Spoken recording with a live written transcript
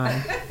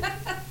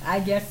I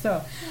guess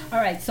so. All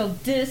right, so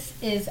this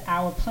is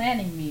our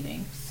planning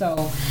meeting.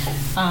 So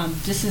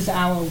this is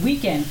our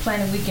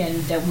planning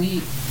weekend that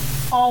we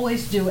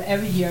always do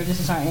every year. This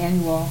is our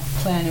annual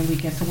planning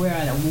weekend. So we're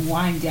at a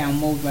wind down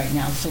mode right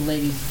now. So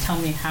ladies, tell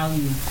me how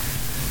you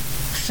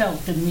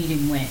felt the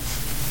meeting went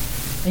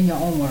in your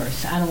own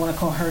words. I don't want to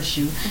coerce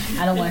you.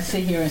 I don't want to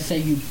sit here and say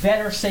you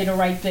better say the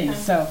right thing.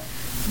 So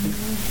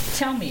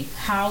tell me,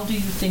 how do you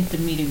think the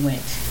meeting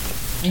went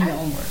in your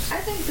own words? I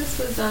think this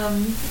was a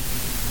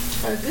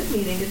good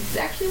meeting. It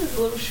actually was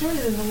a little shorter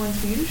than the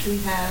ones we usually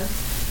have.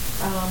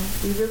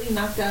 We really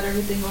knocked out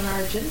everything on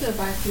our agenda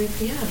by 3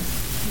 p.m.,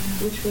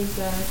 which was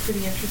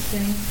pretty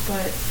interesting.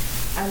 But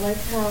I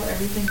liked how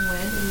everything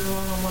went. We were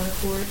all on one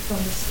accord from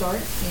the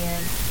start,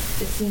 and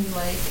it seemed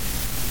like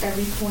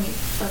every point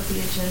of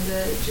the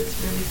agenda just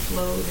really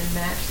flowed and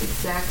matched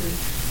exactly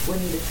what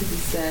needed to be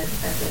said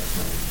at that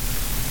time.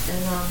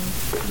 And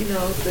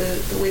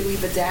the way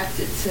we've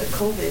adapted to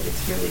COVID,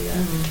 it's really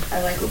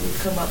I like what we've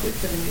come up with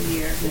for the new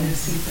year, the new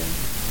season.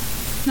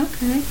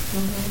 Okay,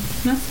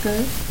 that's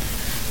good.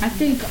 I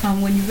think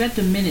when you read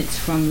the minutes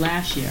from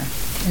last year,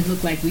 it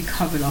looked like we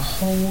covered a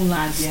whole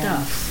lot of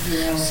stuff.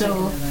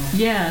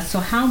 Yeah. So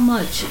how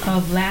much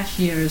of last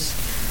year's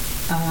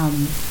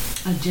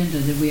agenda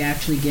did we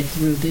actually get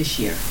through this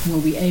year? Were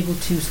we able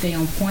to stay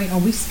on point? Are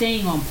we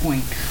staying on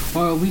point,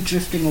 or are we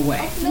drifting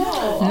away?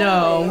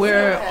 No,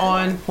 we're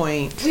on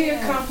point. We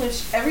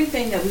accomplished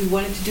everything that we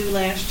wanted to do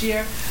last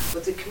year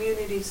with the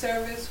community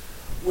service,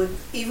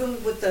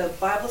 even with the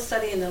Bible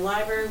study in the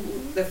library.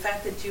 The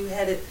fact that you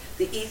had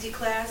the easy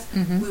class,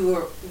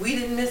 we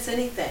didn't miss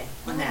anything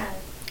on that.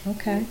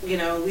 Okay. We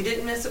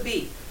didn't miss a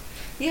beat.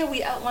 Yeah,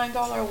 we outlined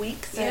all our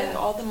weeks and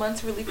all the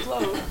months really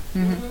flowed.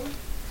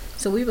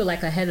 So we were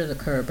like ahead of the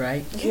curve,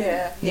 right?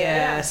 Yeah.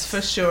 Yes,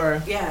 for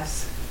sure.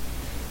 Yes.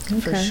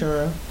 For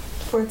sure.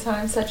 For a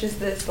time such as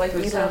this, like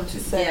we have to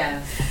say.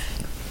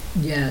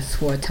 Yes,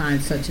 for a time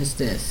such as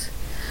this.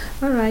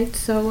 All right,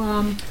 so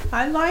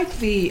I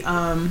like it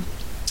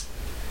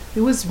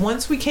was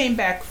once we came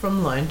back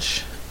from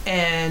lunch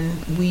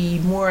and we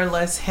more or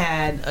less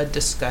had a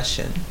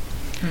discussion.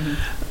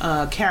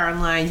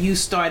 Caroline, you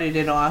started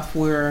it off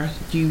where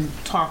you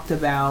talked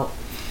about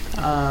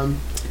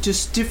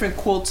just different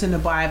quotes in the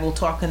Bible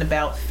talking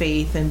about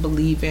faith and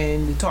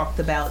believing. We talked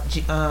about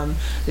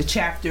the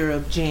chapter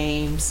of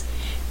James,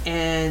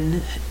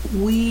 and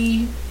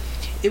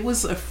it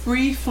was a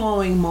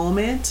free-flowing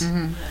moment.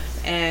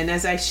 And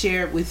as I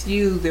shared with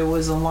you, there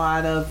was a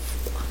lot of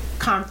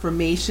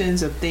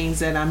confirmations of things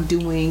that I'm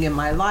doing in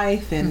my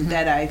life and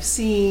that I've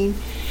seen,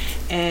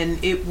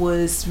 and it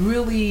was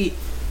really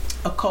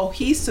a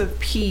cohesive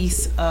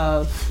piece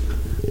of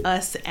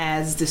us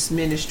as this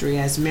ministry,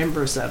 as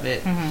members of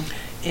it.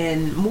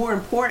 And more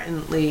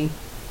importantly,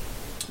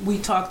 we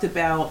talked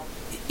about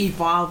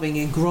evolving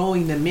and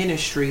growing the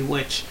ministry,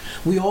 which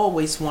we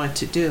always want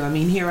to do. I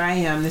mean, here I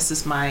am, this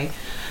is my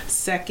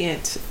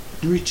second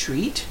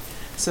retreat,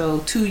 so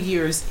 2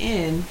 years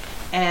in,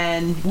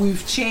 and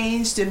we've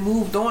changed and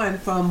moved on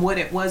from what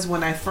it was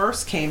when I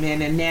first came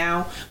in, and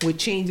now we're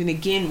changing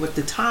again with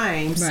the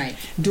times,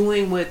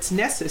 doing what's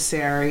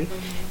necessary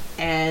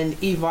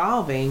and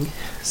evolving.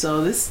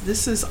 So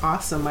this is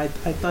awesome. I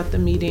thought the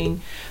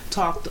meeting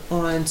talked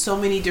on so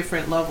many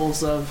different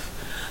levels of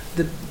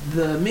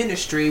the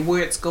ministry,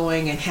 where it's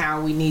going and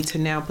how we need to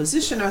now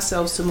position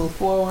ourselves to move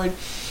forward,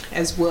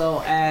 as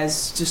well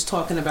as just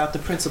talking about the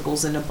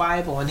principles in the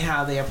Bible and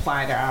how they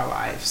apply to our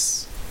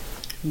lives.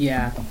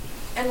 Yeah.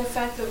 And the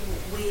fact that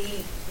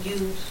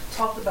you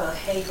talked about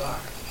Hagar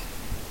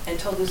and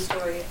told the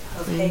story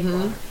of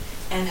Hagar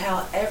and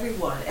how every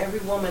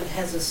woman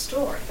has a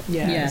story.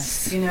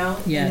 Yes.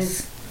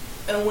 Yes.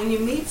 And when you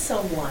meet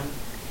someone,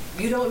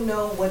 you don't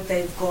know what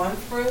they've gone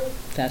through.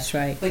 That's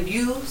right. But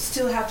you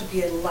still have to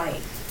be a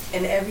light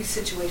in every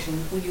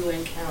situation who you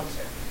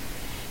encounter.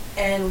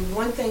 And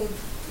one thing,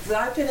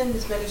 I've been in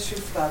this ministry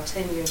for about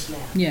 10 years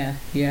now. Yeah.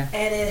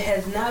 And it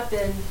has not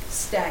been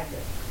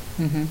stagnant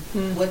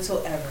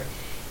whatsoever.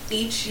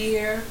 Each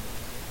year,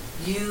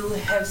 you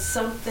have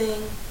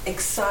something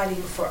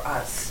exciting for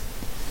us.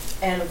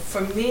 And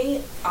for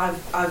me,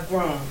 I've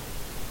grown,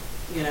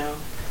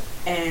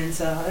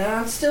 and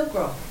I'm still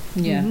growing.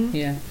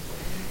 Yeah.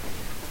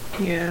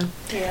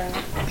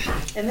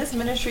 And this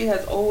ministry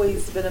has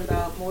always been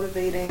about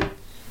motivating,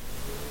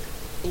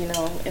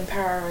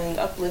 empowering,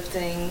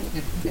 uplifting,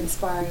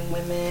 inspiring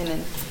women,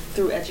 and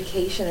through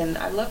education. And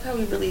I love how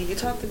you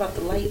talked about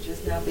the light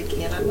just now,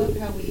 Vicki, and I love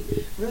how we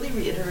really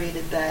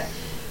reiterated that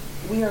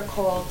we are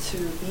called to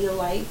be a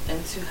light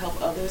and to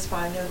help others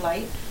find their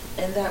light,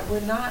 and that we're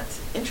not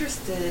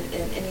interested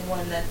in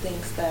anyone that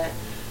thinks that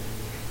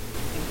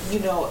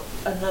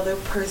another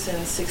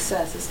person's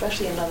success,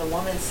 especially another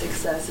woman's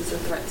success, is a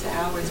threat to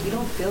ours. We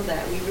don't feel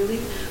that. We really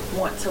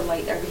want to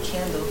light every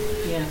candle.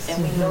 Yes.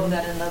 And we know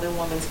that another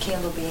woman's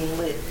candle being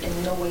lit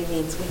in no way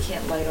means we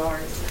can't light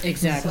ours.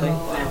 Exactly.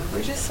 So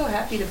we're just so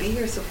happy to be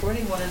here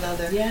supporting one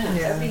another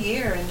every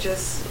year, and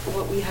just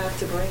what we have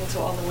to bring to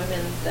all the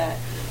women that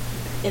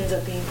ends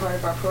up being part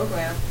of our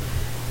program.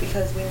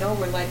 because we know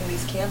we're lighting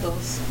these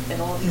candles in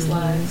all these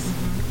lives.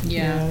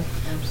 Yeah.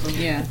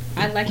 Absolutely. Yeah.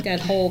 I like that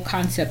whole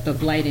concept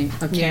of lighting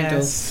a candle,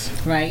 Yes.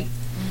 right?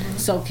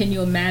 So can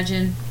you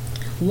imagine,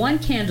 one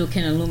candle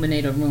can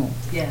illuminate a room,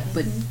 Yes.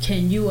 but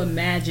can you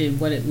imagine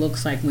what it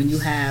looks like when you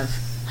have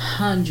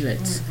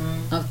hundreds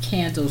of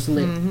candles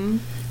lit? Mm-hmm.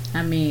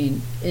 I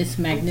mean, it's It's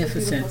a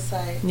magnificent. beautiful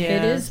sight.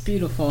 It is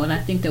beautiful, and I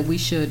think that we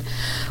should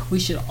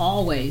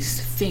always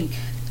think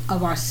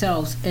of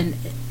ourselves and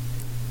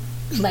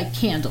like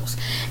candles.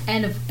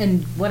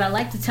 And what I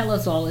like to tell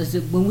us all is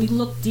that when we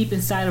look deep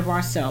inside of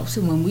ourselves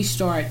and when we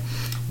start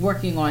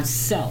working on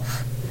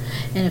self,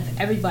 and if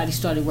everybody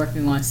started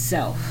working on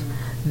self,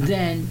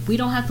 then we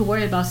don't have to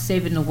worry about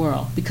saving the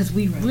world, because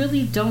we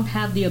really don't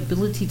have the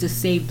ability to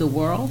save the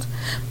world,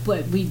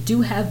 but we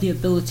do have the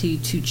ability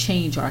to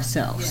change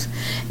ourselves.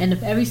 And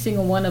if every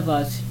single one of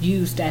us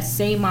use that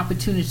same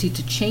opportunity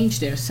to change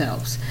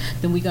themselves,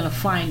 then we're going to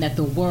find that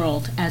the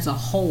world as a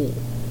whole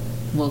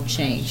will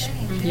change.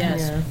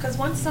 Yes. Yeah. Because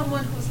once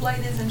someone whose light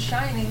isn't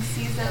shining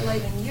sees that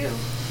light in you,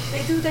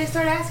 they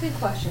start asking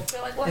questions.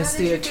 They're like, well, It's how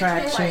the did you get your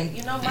attraction. light?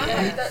 You know, my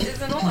light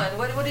isn't on.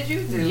 What did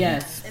you do?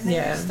 Yes. And then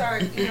Yeah. you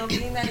start,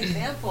 being that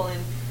example and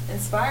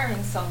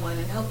inspiring someone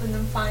and helping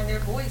them find their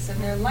voice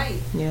and their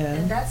light. Yeah.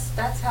 And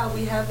that's how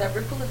we have that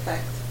ripple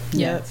effect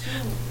Yeah. to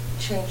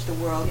change the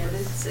world. But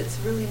it's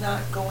really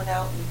not going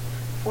out and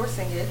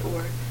forcing it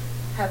or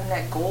having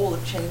that goal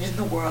of changing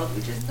the world.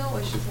 We just know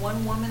it's just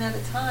one woman at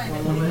a time.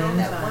 And we know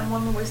that one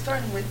woman we're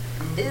starting with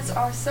is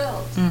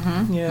ourselves.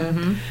 Mm-hmm.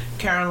 Yeah.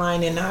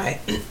 Caroline and I,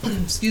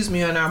 excuse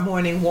me, on our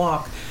morning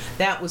walk,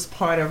 that was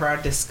part of our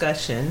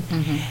discussion.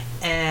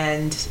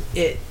 And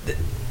it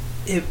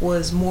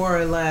was more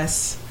or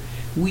less,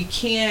 we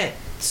can't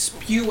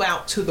spew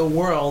out to the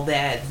world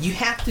that you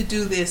have to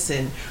do this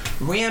and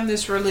ram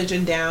this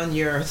religion down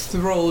your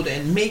throat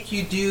and make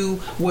you do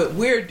what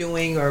we're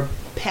doing or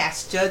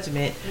pass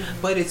judgment,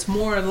 but it's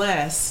more or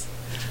less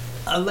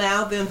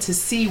allow them to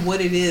see what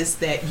it is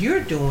that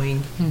you're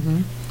doing,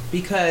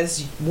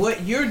 because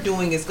what you're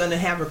doing is going to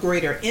have a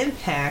greater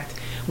impact,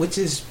 which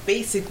is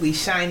basically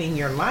shining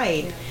your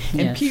light,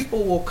 and Yes.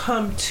 people will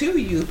come to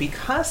you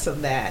because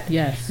of that.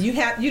 Yes. You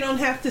don't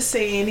have to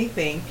say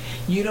anything.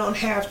 You don't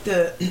have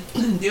to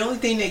the only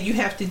thing that you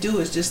have to do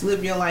is just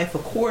live your life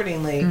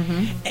accordingly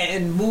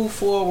and move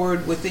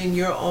forward within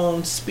your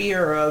own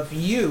sphere of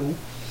you,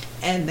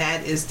 and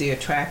that is the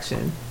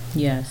attraction.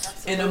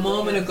 Yes. And a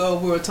moment ago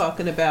we were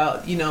talking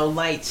about,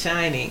 light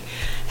shining.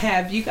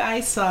 Have you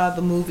guys saw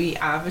the movie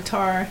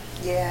Avatar?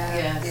 Yeah.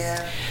 Yes.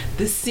 Yeah.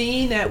 The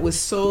scene that was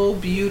so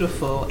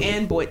beautiful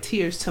and brought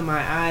tears to my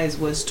eyes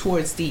was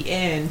towards the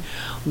end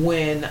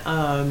when,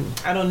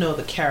 I don't know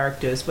the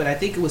characters, but I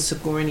think it was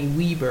Sigourney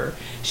Weaver.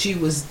 She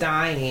was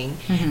dying,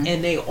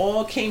 and they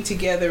all came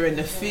together in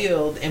the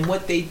field, and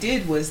what they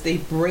did was they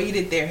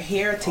braided their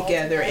hair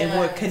together and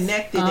were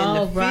connected in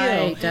the field.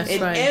 Right. That's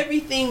And right.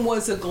 everything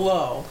was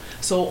aglow.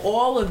 So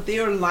all of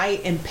their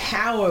light and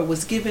power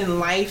was giving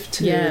life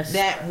to Yes.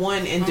 that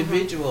one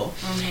individual.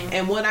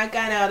 And what I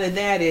got out of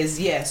that is,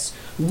 yes,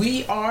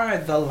 we are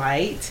the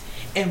light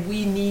and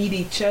we need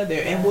each other,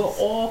 and we're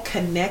all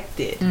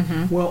connected.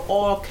 We're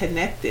all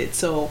connected.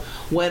 So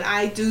what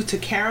I do to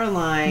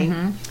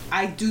Caroline,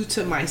 I do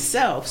to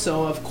myself.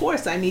 So of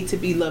course I need to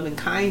be loving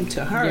kind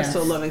to her, Yes.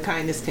 so loving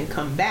kindness can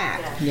come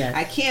back. Yes.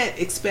 I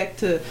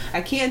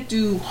can't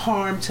do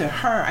harm to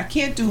her. I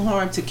can't do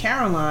harm to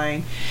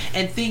Caroline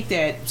and think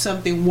that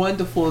something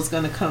wonderful is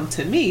going to come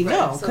to me.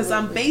 No, because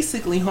I'm Absolutely.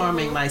 basically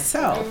harming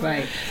myself.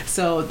 Right.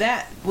 So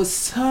that was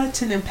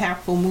such an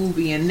impactful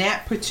movie in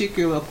that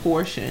particular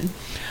portion.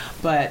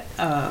 But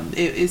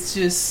it's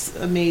just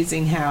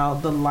amazing how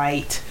the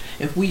light,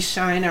 if we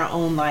shine our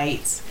own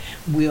lights,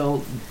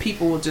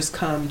 people will just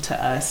come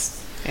to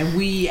us. And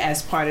we,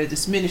 as part of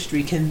this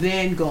ministry, can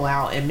then go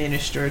out and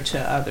minister to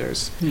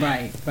others.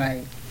 Right.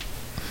 Right.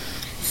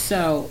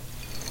 So,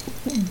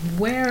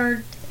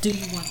 where do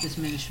you want this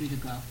ministry to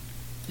go?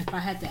 If I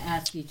had to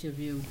ask each of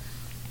you,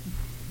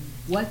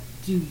 what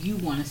do you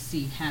want to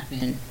see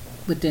happen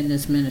within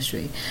this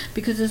ministry?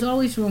 Because there's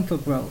always room for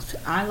growth.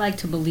 I like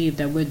to believe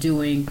that we're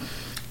doing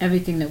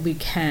everything that we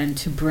can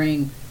to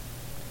bring,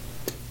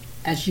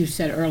 as you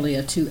said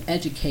earlier, to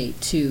educate,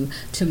 to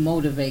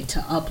motivate,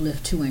 to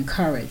uplift, to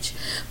encourage.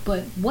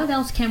 But what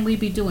else can we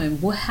be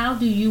doing? Well, how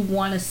do you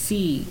want to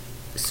see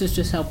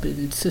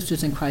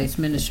Sisters in Christ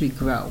ministry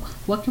grow?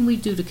 What can we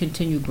do to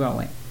continue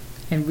growing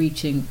and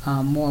reaching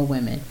more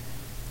women?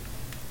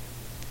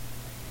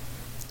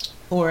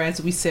 Or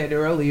as we said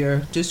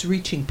earlier, just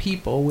reaching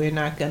people. We're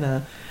not going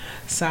to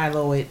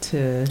silo it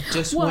to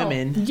just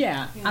women.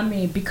 Yeah, I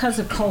mean, because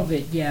of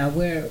COVID,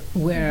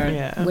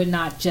 we're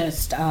not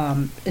just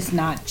it's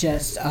not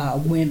just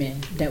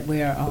women that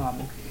we're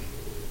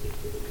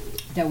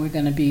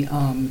going to be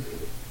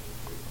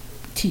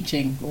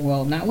teaching.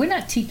 Well, we're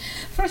not teaching.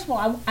 First of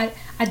all,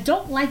 I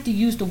don't like to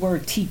use the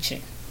word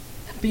teaching,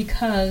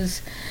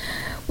 because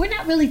we're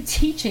not really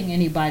teaching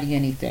anybody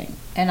anything.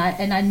 And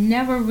I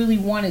never really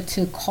wanted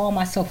to call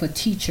myself a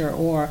teacher,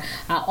 or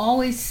I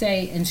always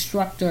say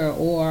instructor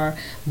or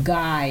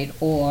guide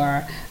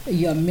or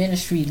your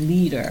ministry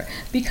leader,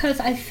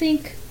 because I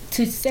think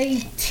to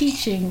say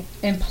teaching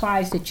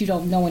implies that you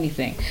don't know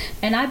anything.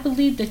 And I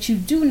believe that you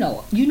do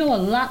know. You know a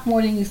lot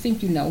more than you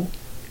think you know.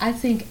 I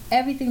think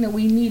everything that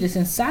we need is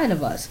inside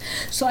of us.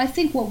 So I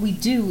think what we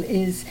do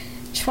is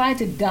try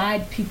to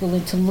guide people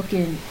into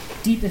looking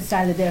deep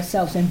inside of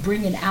themselves and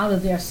bringing out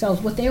of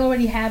themselves what they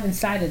already have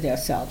inside of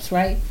themselves,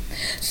 right?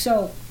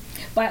 So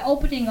by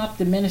opening up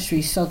the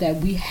ministry so that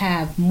we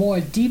have more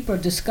deeper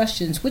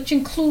discussions, which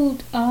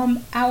include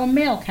our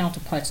male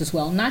counterparts as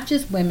well, not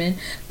just women,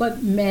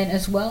 but men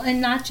as well,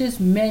 and not just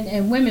men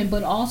and women,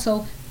 but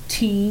also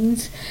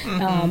teens,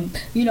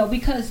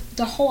 because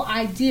the whole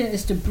idea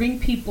is to bring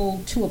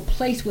people to a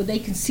place where they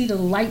can see the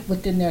light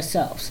within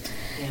themselves.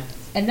 Yeah.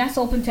 And that's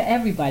open to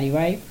everybody,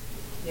 right?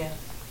 Yeah.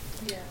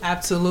 Yeah.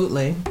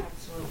 Absolutely.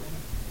 Absolutely.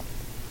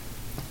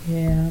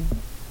 Yeah.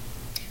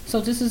 So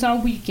this is our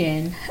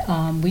weekend.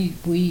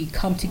 We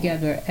come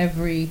together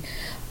every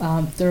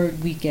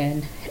third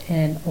weekend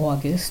in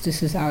August.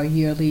 This is our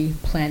yearly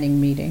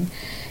planning meeting.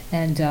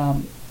 And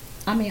I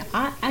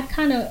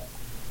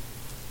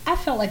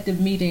felt like the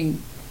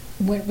meeting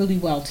went really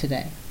well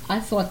today. I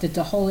thought that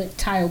the whole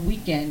entire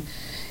weekend,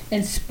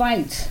 in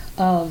spite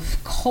of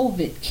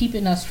COVID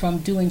keeping us from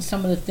doing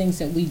some of the things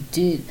that we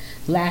did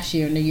last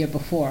year and the year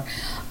before,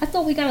 I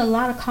thought we got a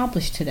lot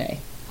accomplished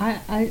today.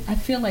 I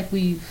feel like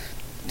we've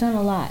done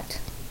a lot.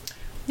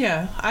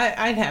 Yeah,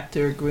 I'd have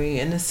to agree.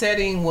 And the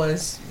setting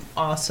was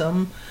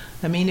awesome.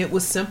 I mean, it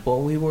was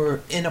simple. We were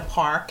in a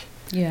park,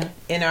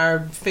 in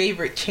our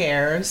favorite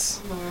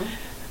chairs,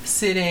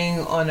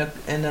 sitting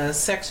in a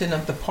section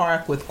of the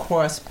park with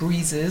cross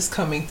breezes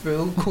coming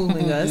through,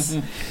 cooling us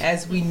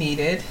as we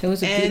needed. It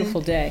was a beautiful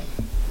day.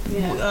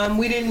 Yeah.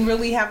 We didn't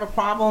really have a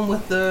problem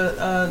with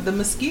the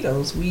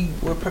mosquitoes. We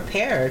were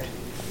prepared.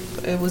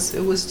 It was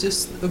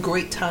just a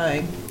great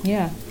time.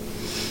 Yeah.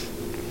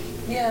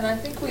 Yeah, and I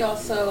think we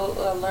also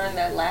learned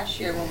that last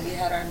year when we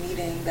had our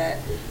meeting that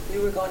we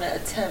were going to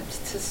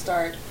attempt to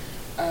start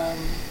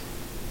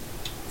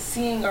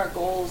seeing our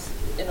goals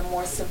in a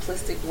more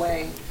simplistic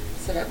way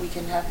so that we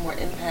can have more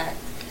impact.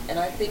 And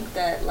I think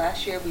that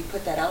last year we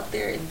put that out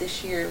there, and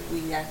this year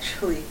we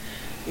actually,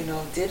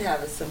 did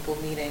have a simple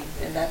meeting,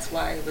 and that's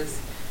why it was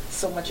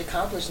so much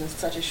accomplished in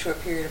such a short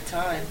period of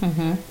time.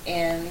 Mm-hmm.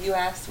 And you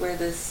asked where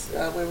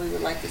we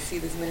would like to see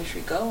this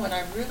ministry go, and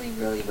I really,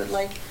 really would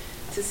like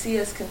to see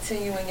us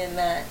continuing in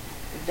that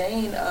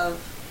vein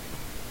of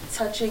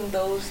touching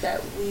those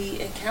that we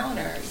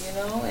encounter,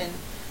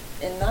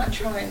 and not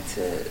trying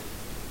to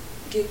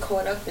get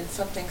caught up in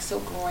something so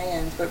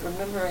grand, but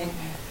remembering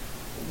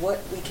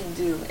what we can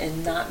do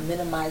and not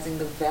minimizing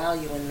the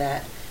value in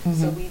that. Mm-hmm.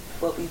 So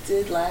what we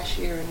did last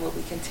year and what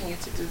we continue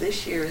to do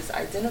this year is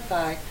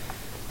identify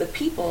the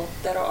people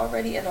that are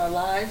already in our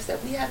lives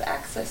that we have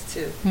access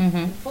to,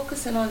 and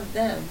focusing on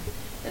them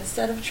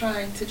instead of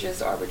trying to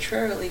just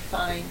arbitrarily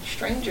find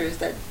strangers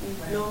that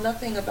know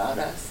nothing about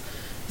us.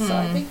 So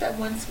I think that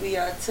once we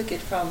took it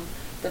from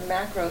the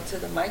macro to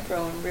the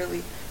micro and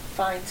really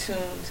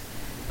fine-tuned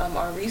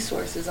our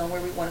resources on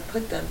where we want to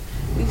put them,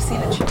 we've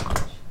seen a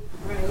change.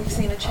 We've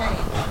seen a change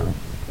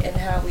in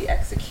how we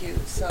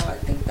execute. So I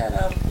think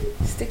that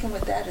sticking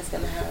with that is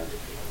going to have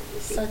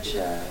such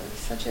a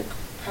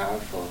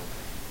powerful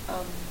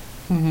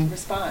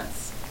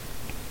response.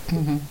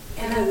 And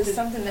Because it's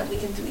something that we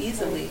can do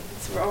easily.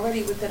 It's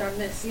already within our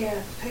midst.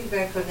 Yeah,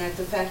 piggyback on that,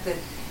 the fact that,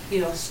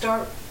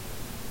 start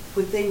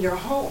within your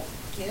home,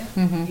 Yeah.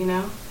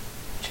 And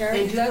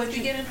Charity do does what you-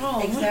 begin at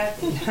home.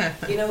 Exactly.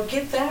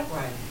 Get that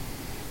right.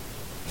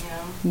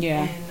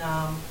 Yeah.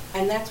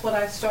 And that's what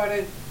I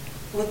started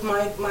with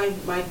my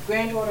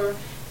granddaughter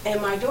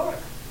and my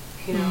daughter,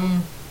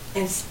 and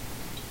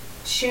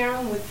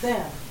sharing with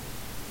them,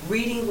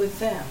 reading with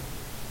them.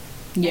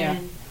 Yeah.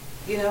 And,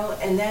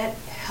 and that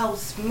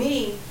helps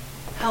me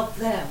help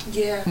them.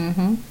 Yeah.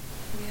 Mm-hmm.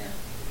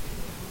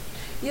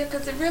 Yeah,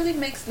 because it really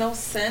makes no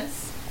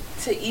sense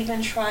to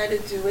even try to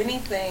do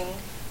anything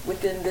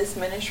within this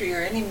ministry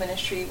or any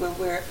ministry where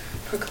we're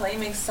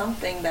proclaiming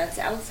something that's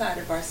outside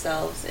of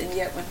ourselves, and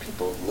yet when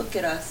people look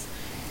at us,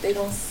 they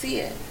don't see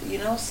it,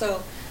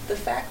 So the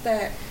fact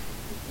that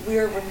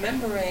we're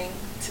remembering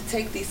to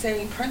take these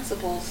same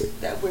principles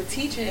that we're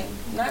teaching,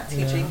 not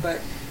teaching,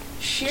 but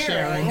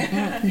sharing.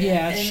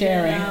 Yeah,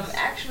 sharing. And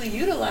actually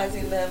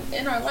utilizing them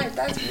in our life.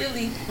 That's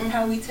really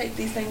how we take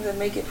these things and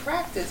make it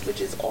practice,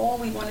 which is all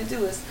we want to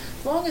do. As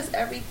long as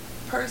every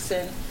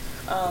person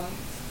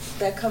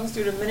that comes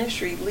through the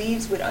ministry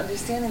leaves with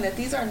understanding that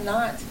these are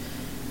not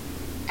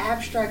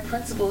abstract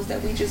principles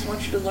that we just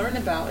want you to learn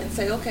about and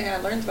say, okay, I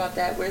learned about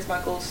that, where's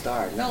my gold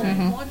star? No, we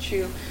want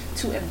you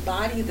to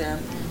embody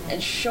them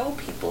and show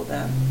people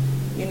them,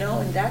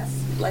 and that's,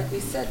 like we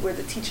said, where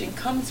the teaching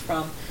comes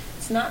from.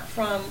 It's not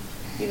from,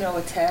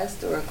 a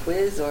test or a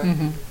quiz or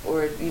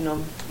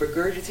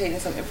regurgitating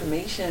some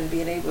information and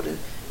being able to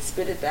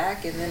spit it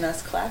back and then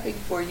us clapping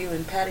for you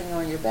and patting you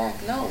on your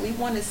back. No, we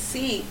want to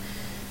see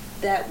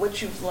that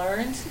what you've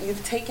learned,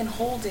 you've taken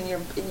hold in your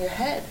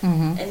head,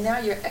 and now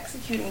you're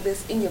executing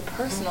this in your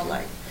personal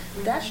life.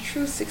 That's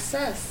true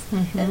success,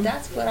 and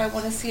that's what I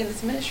want to see in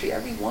this ministry.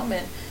 Every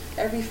woman,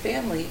 every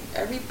family,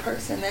 every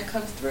person that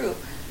comes through,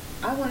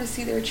 I want to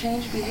see their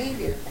changed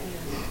behavior.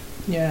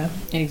 Yeah.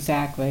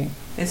 Exactly.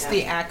 It's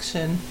the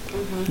action.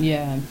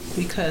 Yeah.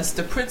 Because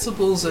the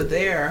principles are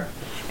there,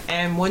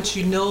 and once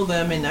you know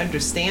them and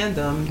understand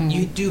them,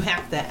 you do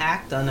have to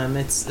act on them.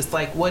 It's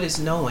like, what is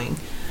knowing?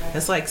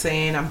 It's like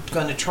saying, I'm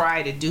going to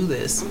try to do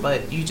this,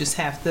 but you just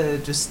have to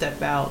just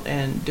step out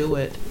and do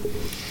it.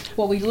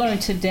 Well, we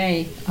learned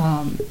today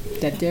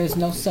that there's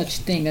no such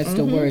thing as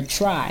the word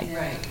try.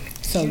 Right.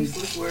 So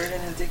useless word in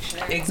a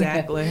dictionary.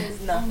 Exactly.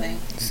 It's nothing.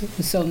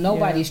 So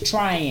nobody's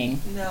trying.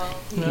 No.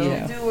 No.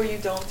 You do or you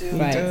don't do.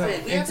 Right. That's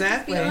it. We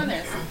Exactly. have to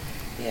just be honest.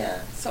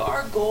 Yeah. So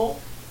our goal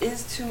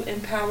is to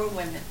empower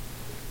women.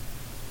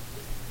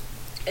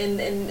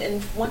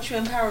 And once you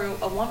empower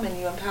a woman,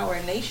 you empower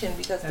a nation,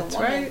 because That's the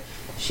woman, right.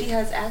 she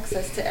has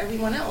access to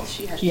everyone else.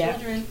 She has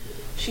children.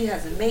 She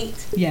has a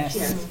mate. Yes. She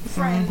has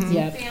friends,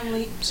 Yep.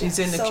 family. She's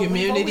in the So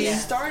community. We've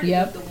always started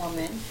Yep. with the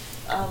woman.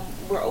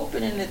 We're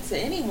opening it to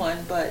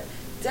anyone, but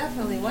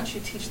definitely once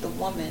you teach the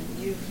woman,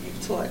 you've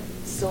taught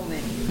so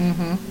many.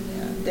 Yeah.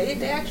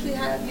 They actually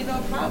have,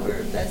 a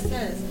proverb that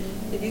says,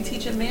 if you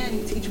teach a man,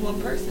 you teach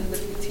one person, but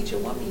if you teach a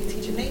woman, you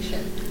teach a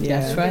nation.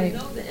 That's right. You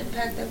know the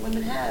impact that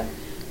women have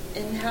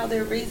in how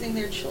they're raising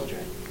their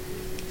children.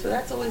 So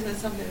that's always been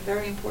something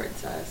very important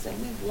to us, and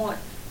we want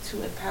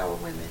to empower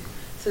women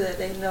so that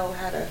they know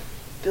how to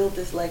build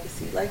this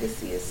legacy.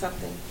 Legacy is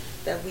something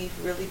that we've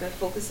really been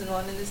focusing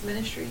on in this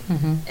ministry,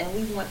 and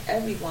we want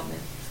every woman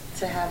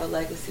to have a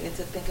legacy and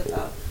to think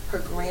about her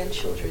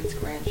grandchildren's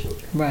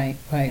grandchildren. Right.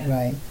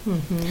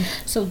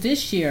 So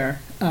this year,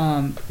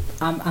 I'm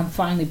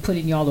finally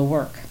putting y'all to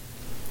work.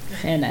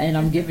 And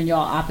I'm giving y'all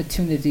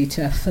opportunity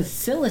to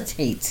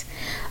facilitate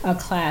a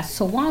class.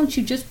 So why don't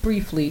you just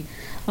briefly,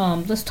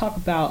 let's talk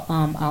about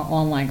our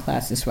online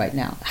classes right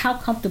now. How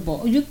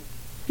comfortable you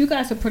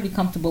guys are? Pretty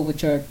comfortable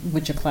with your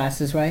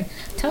classes, right?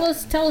 Tell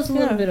us a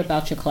little bit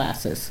about your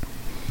classes.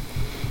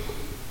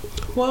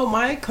 Well,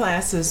 my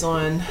class is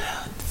on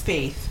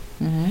faith.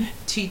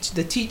 Teach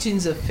the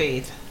teachings of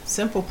faith.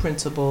 Simple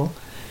principle.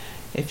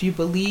 If you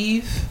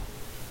believe,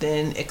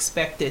 then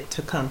expect it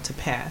to come to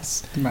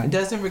pass. Right. It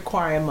doesn't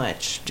require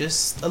much,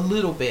 just a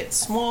little bit,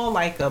 small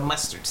like a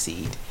mustard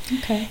seed.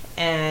 Okay.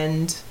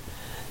 And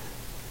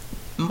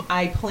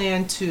I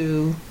plan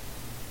to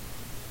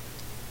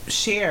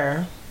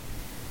share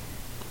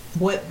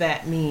what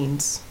that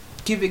means,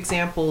 give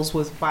examples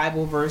with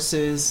Bible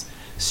verses,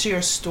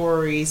 share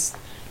stories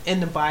in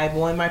the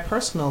Bible and my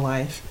personal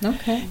life.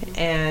 Okay.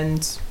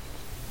 And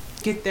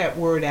get that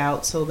word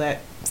out so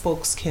that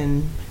folks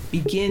can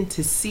begin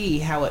to see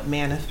how it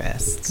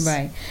manifests.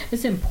 Right.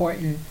 It's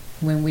important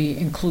when we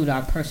include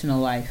our personal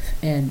life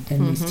in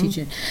these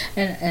teaching.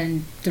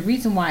 And the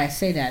reason why I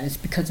say that is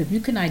because if you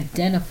can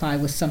identify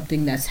with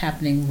something that's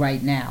happening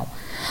right now,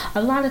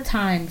 a lot of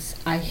times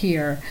I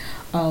hear,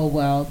 oh,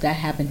 well, that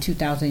happened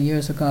 2,000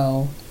 years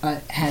ago,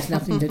 has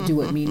nothing to do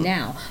with me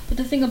now. But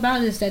the thing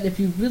about it is that if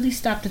you really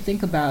stop to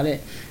think about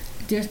it,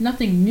 there's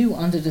nothing new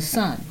under the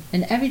sun,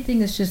 and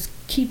everything is just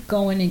keep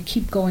going and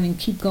keep going and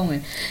keep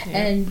going. Yeah.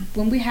 And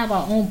when we have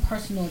our own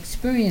personal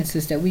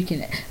experiences that we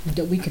can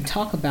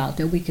talk about,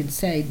 that we can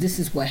say, this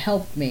is what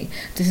helped me,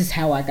 this is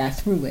how I got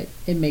through it,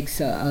 it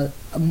makes a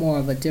more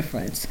of a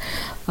difference.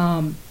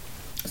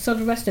 So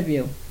the rest of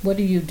you, what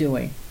are you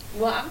doing?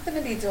 Well, I'm going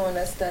to be doing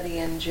a study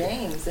in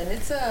James, and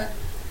it's a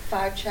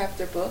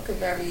 5-chapter book, a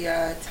very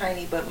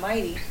tiny but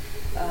mighty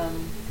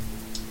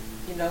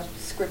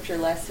scripture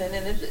lesson,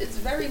 and it's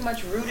very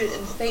much rooted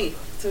in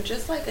faith. So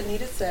just like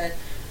Anita said,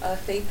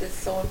 faith is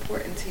so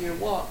important to your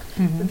walk.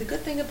 But the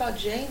good thing about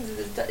James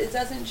is it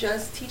doesn't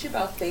just teach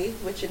about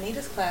faith, which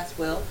Anita's class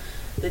will.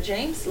 The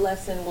James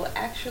lesson will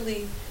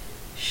actually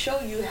show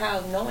you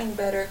how knowing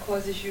better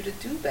causes you to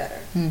do better.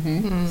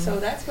 So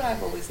that's what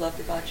I've always loved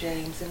about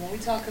James. And when we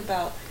talk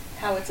about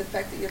how it's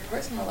affected your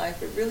personal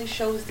life, it really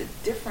shows the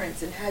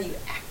difference in how you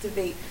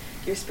activate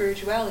your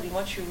spirituality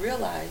once you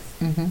realize,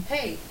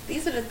 hey,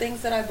 these are the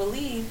things that I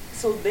believe,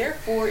 so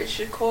therefore it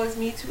should cause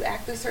me to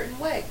act a certain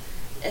way,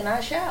 and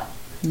I shall.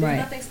 There's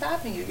nothing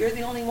stopping you. You're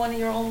the only one in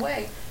your own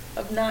way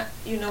of not,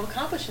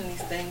 accomplishing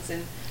these things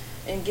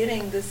and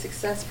getting the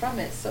success from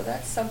it. So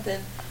that's something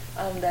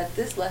that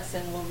this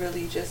lesson will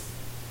really just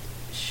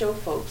show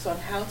folks on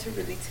how to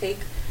really take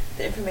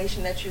the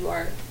information that you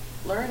are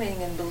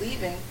learning and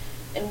believing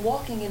and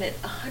walking in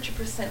it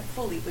 100%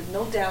 fully with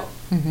no doubt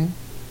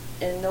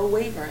and no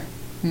wavering,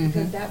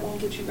 because that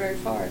won't get you very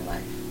far in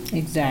life.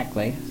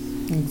 Exactly.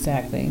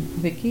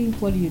 Vicki,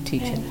 what are you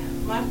teaching?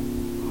 And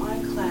my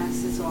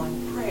class is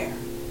on prayer.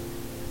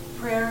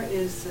 Prayer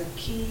is a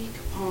key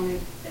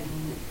component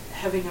in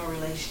having a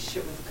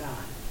relationship with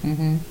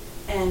God.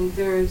 And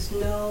there's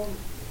no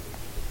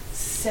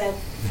set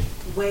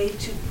way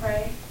to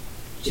pray,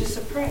 just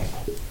a prayer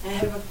and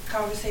have a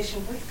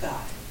conversation with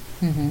God.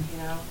 you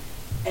know,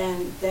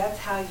 and that's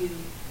how you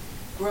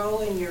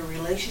grow in your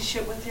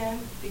relationship with him,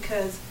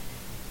 because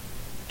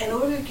in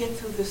order to get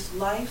through this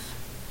life,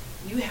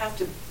 you have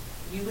to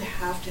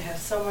have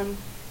someone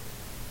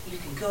you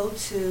can go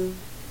to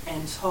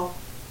and talk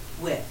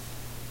with.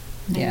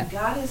 Yeah. And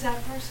God is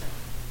that person.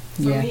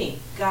 For me,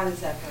 God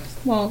is that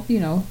person. Well, you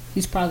know,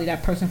 he's probably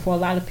that person for a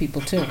lot of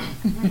people too.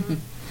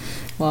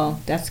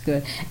 Well, that's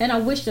good. And I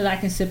wish that I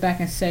can sit back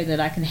and say that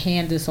I can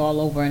hand this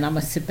all over and I'm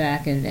going to sit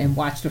back and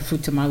watch the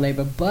fruits of my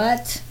labor.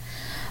 But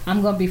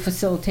I'm going to be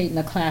facilitating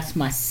a class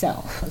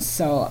myself.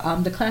 So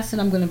the class that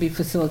I'm going to be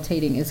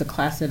facilitating is a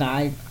class that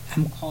I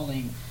am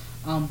calling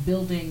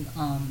building,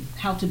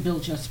 how to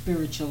build your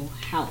spiritual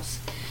house.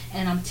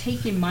 And I'm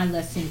taking my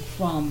lesson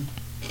from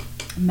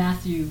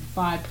Matthew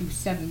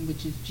 5-7,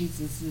 which is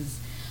Jesus's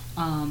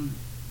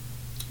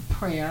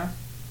prayer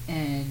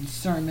and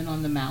Sermon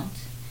on the Mount.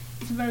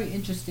 It's a very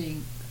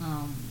interesting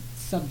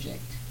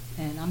subject,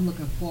 and I'm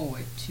looking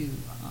forward to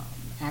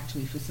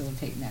actually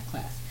facilitating that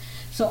class.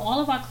 So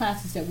all of our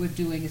classes that we're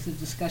doing is a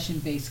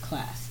discussion-based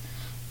class.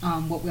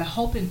 What we're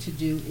hoping to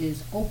do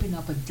is open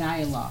up a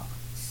dialogue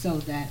so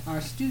that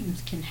our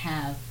students can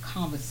have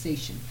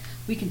conversation.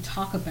 We can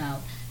talk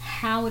about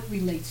how it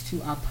relates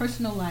to our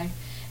personal life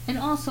and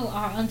also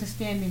our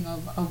understanding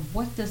of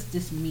what does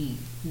this mean?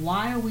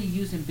 Why are we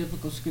using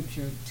biblical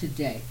scripture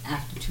today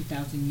after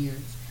 2,000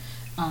 years?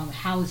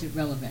 How is it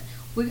relevant?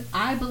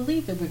 I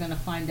believe that we're going to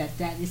find that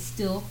is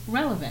still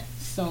relevant.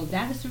 So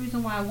that is the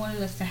reason why I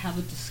wanted us to have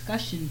a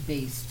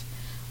discussion-based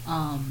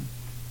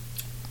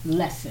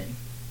lesson,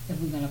 if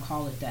we're going to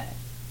call it that.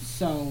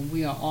 So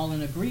we are all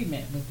in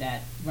agreement with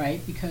that, right?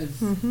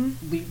 Because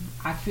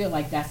I feel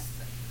like that's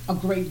a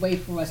great way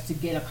for us to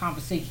get a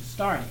conversation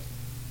started,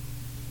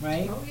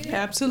 right? Oh, yeah.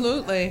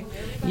 Absolutely.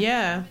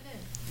 Yeah.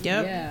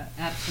 Yep. Yeah,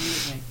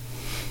 absolutely.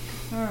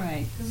 All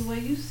right. Because the way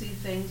you see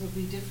things will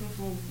be different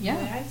from the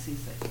way I see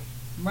things.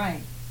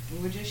 Right.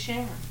 And we're just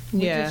sharing.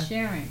 We're just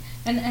sharing.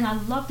 And I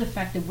love the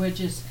fact that we're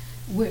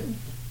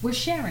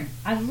sharing.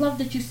 I love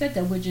that you said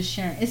that we're just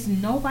sharing. It's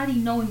nobody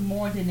knowing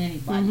more than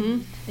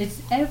anybody. It's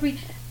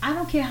I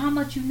don't care how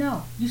much you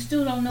know. You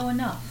still don't know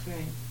enough.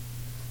 Right.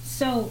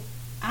 So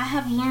I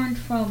have learned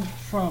from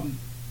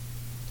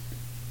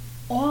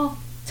all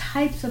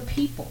types of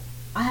people.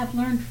 I have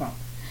learned from.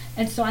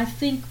 And so I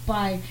think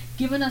by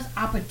giving us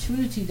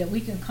opportunity that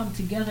we can come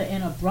together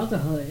in a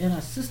brotherhood, in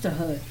a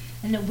sisterhood,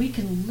 and that we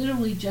can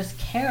literally just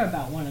care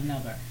about one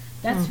another.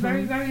 That's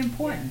very, very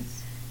important.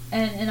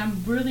 Yes. And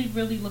I'm really,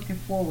 really looking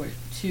forward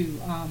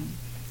to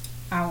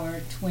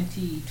our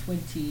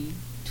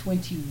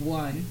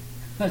 2020-21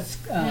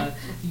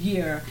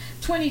 year.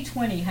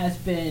 2020 has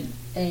been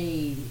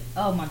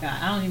oh my God,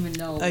 I don't even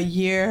know. A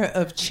year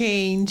of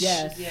change.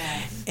 Yes.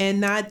 And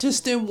not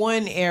just in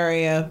one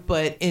area,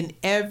 but in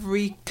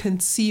every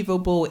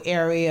conceivable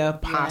area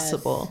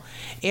possible.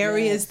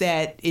 Areas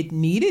that it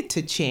needed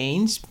to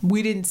change.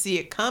 We didn't see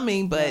it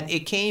coming, but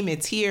it came,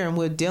 it's here, and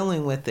we're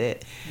dealing with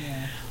it.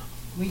 Yeah.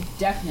 We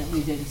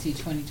definitely didn't see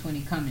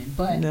 2020 coming.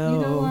 But you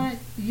know what?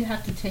 You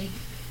have to take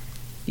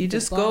You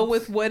just go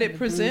with what it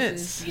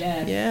presents.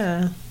 Yes.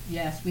 Yeah.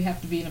 Yes, we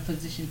have to be in a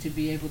position to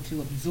be able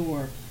to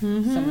absorb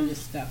some of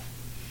this stuff.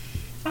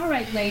 All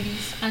right,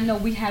 ladies. I know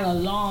we had a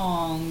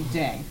long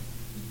day.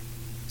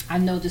 I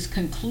know this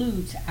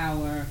concludes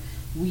our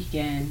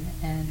weekend,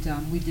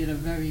 and we did a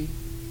very,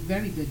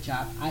 very good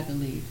job, I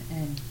believe,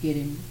 in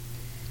getting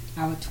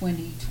our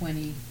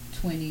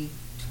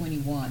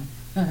 2020-2021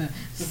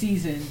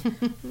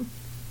 season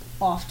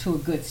off to a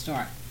good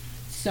start.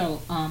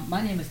 So,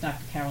 my name is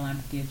Dr. Caroline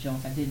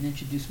McGee-Jones. I didn't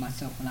introduce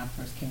myself when I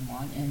first came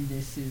on, and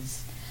this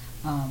is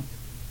our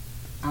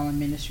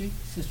ministry,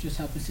 Sisters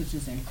Helping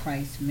Sisters in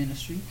Christ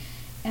Ministry.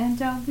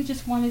 And we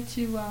just wanted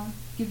to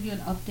give you an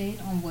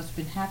update on what's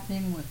been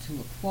happening, what to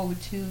look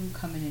forward to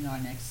coming in our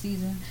next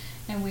season.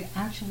 And we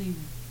actually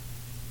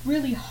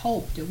really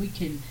hope that we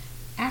can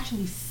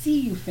actually see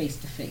you face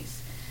to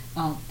face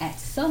at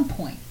some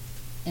point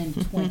in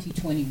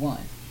 2021.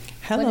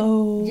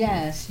 Hello.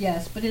 Yes.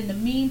 But in the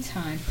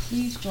meantime,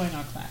 please join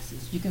our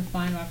classes. You can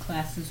find our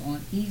classes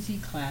on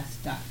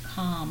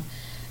easyclass.com.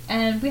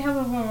 And we have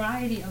a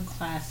variety of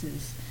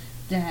classes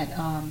that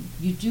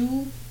you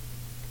do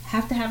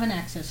have to have an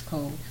access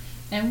code.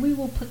 And we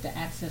will put the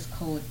access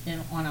code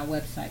on our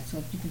website. So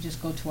if you can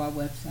just go to our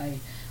website,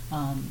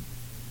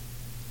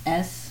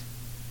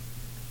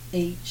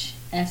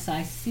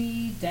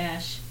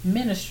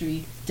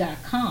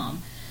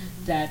 SHSIC-ministry.com.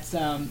 That's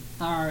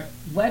our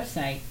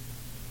website.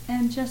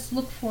 And just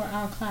look for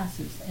our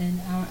classes and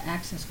our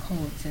access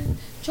codes and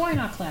join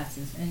our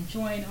classes and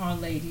join our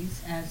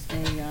ladies as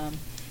they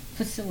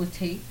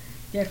facilitate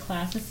their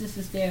classes. This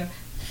is their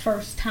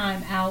first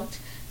time out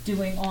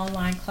doing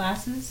online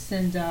classes,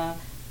 and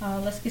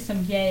let's get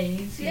some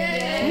yays.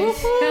 Yay!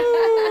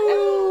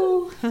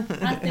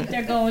 I think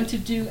they're going to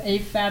do a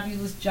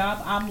fabulous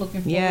job. I'm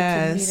looking forward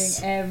to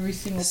meeting every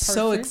single person.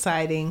 So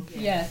exciting.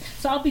 Yes.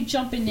 So I'll be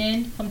jumping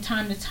in from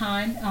time to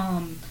time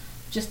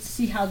just to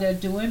see how they're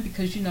doing,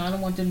 because, I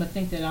don't want them to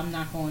think that I'm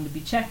not going to be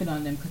checking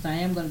on them, because I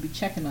am going to be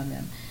checking on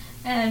them.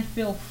 And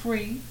feel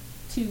free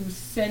to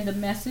send a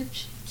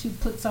message, to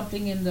put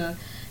something in the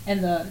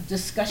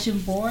discussion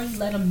board.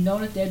 Let them know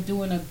that they're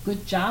doing a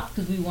good job,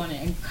 because we want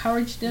to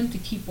encourage them to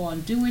keep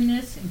on doing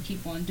this and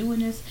keep on doing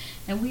this.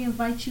 And we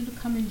invite you to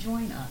come and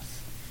join us.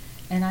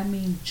 And I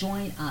mean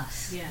join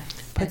us. Yes.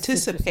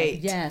 Participate.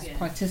 Yes, Yes.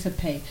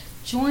 participate.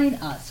 Join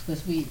us,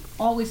 because we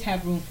always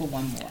have room for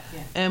one more.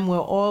 Yes. And we're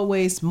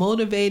always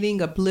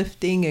motivating,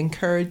 uplifting,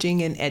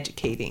 encouraging, and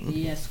educating.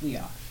 Yes, we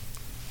are.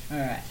 All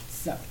right,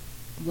 so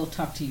we'll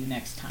talk to you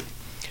next time.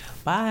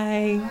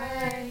 Bye.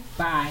 Bye.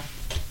 Bye.